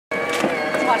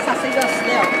哇，殺死個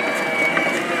snail！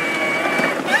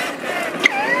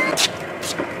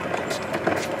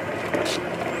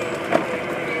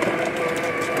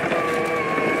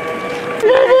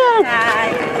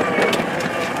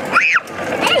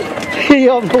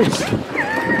 Almost.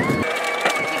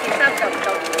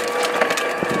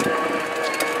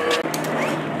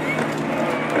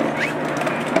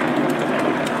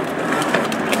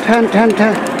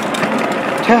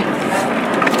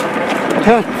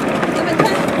 Turn.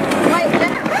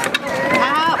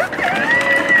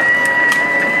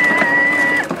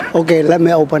 Okay, let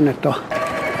me open the door.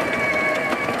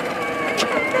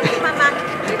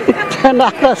 Turn the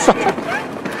other side.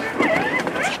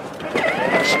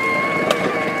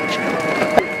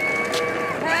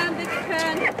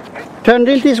 Turn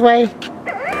it this way.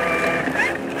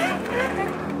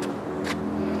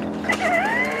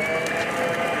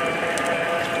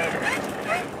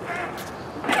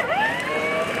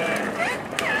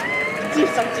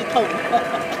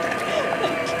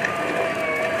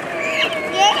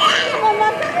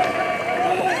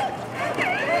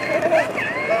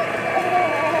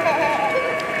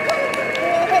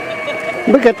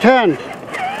 Look at turn.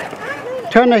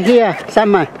 Turn it here,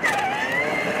 Simon.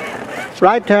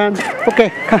 Right turn.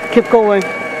 Okay, keep going.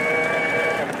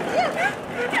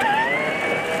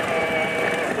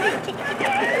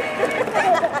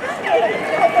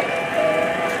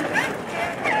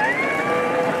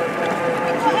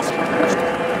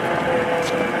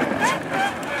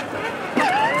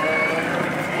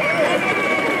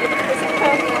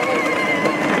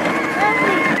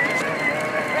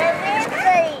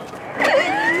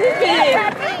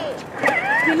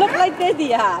 You look like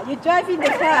Daddy, you drive in the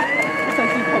car.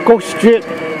 Go straight.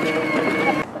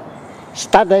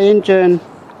 Start the engine.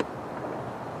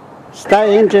 Start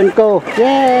engine, go.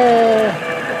 Yeah.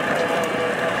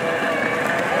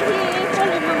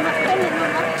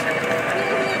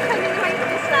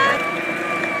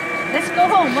 Let's go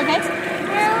home, okay?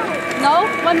 No,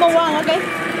 one more one, okay?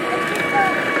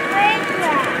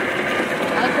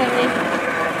 Okay,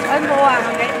 one more one,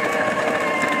 okay?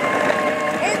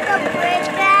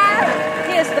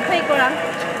 Here's the playground.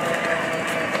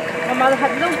 Mama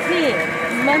had no key.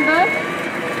 Remember?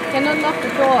 Cannot lock the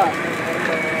door.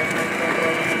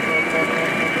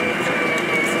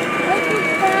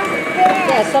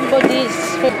 Yeah, somebody's.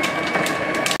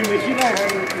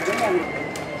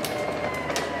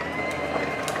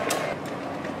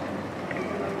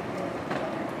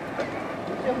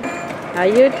 Are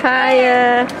you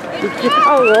tired?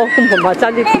 Oh, Mama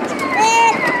差啲。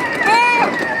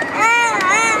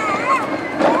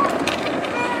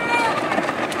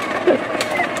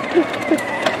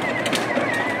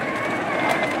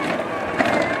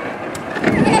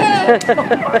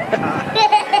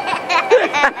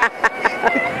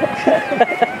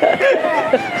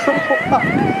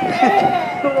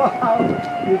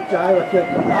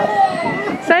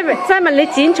Simon， 你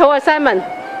剪草啊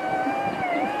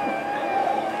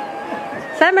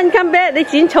Simon。Simon，come back， 你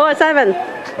剪草啊 Simon。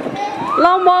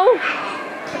老母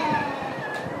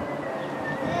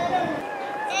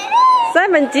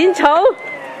 ，Simon 剪草。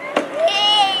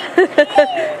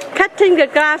Cutting the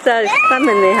grass 啊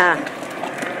 ，Simon 你吓。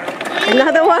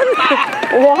Another one.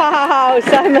 Wow,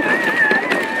 Simon.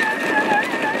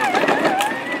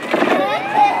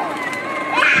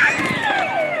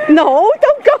 No,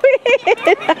 don't go in.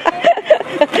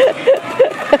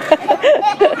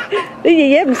 你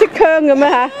爺爺唔識槍嘅咩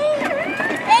嚇？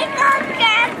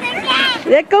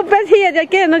你 go back here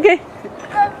again, okay?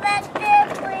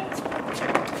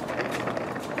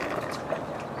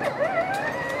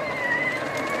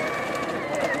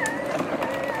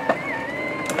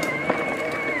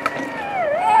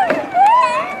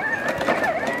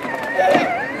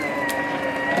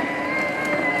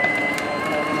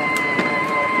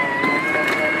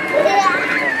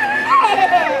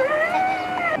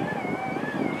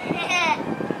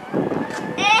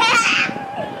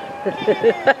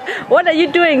 What are you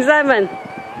doing, Simon?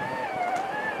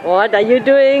 What are you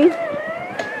doing?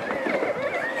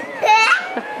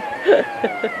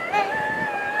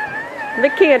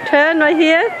 Making a turn right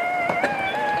here?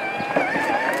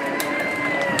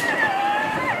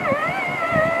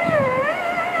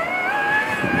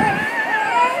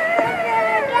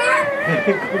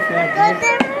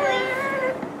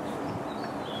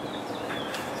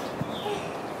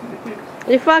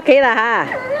 Đi 返屋企啦嚇，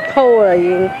鋪啦已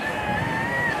經。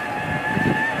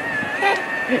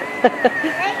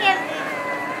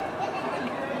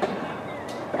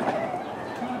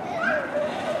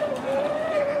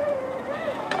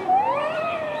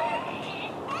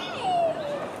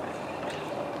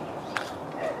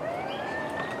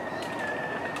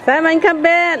Simon, come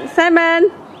back. Simon.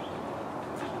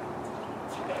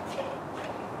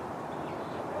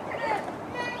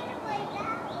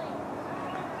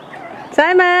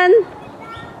 Simon.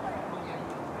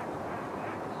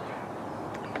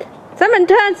 Simon,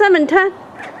 turn. Simon, turn.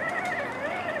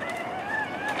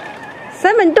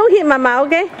 Simon, don't hit Mama,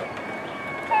 okay?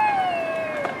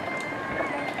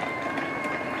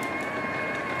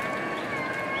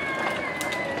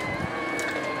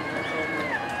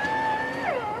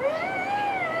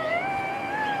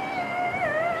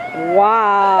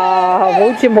 Wow,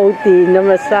 好似冇電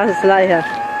咁啊 ，sounds like 啊。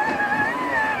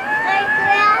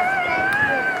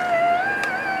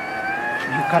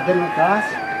You cut in the grass?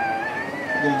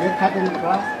 Did you cut in the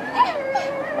grass?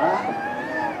 Huh?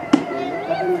 Did you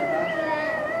cut in the grass?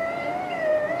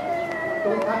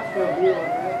 Don't touch the wheel,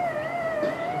 okay?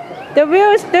 The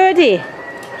wheel is dirty.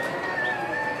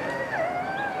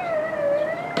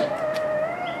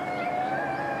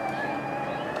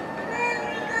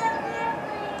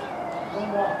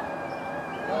 One more.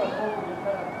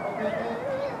 Okay,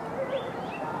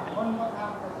 one more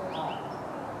time.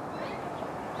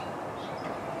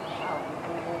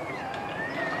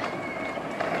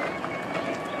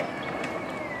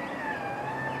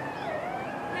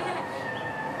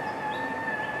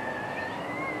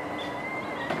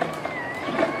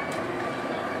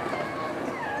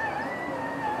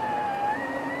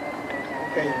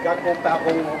 Okay, các cô ta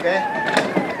cùng, ok?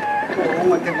 Cô không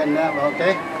mà cho gần ra,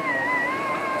 ok?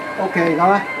 Ok,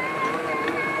 rồi.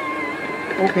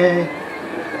 Ok.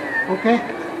 Ok.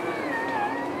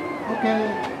 Ok.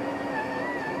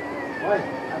 Rồi,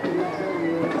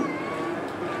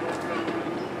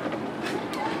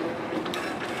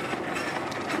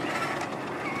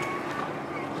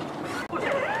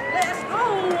 Let's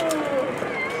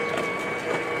go.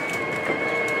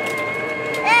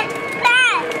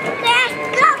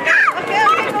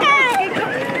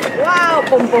 Wow,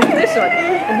 boom, boom, this one.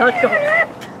 Not go.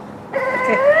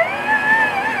 Okay.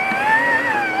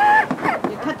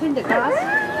 You cutting the grass?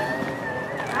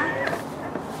 Huh?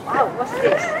 Wow, what's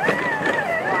this?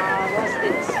 Wow, what's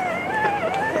this?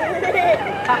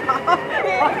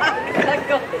 Let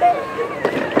go.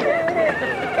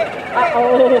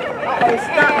 Uh-oh. Uh-oh,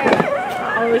 stop.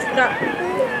 Uh-oh, stop.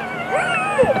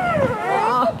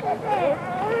 Wow.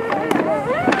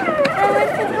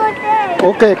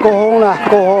 ok, cô hôn là,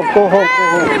 cô hôn.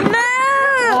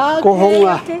 Okay, Go home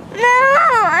lah. okay. No,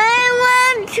 I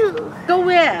want to. Go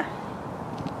where?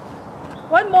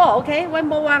 One more, okay? One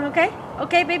more one, okay?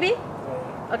 Okay, baby?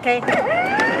 Okay.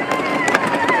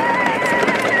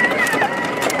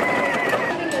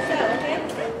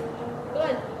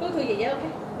 Go to Yeye,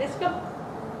 okay? Let's go.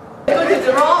 Go to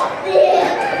the rock.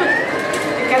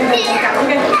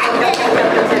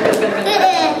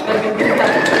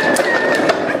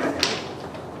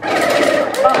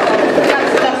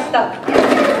 Stop.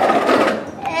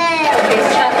 Okay,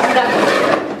 stop.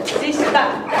 See, stop.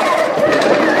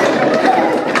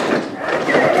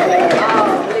 Wow,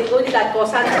 你嗰啲大過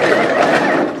山車。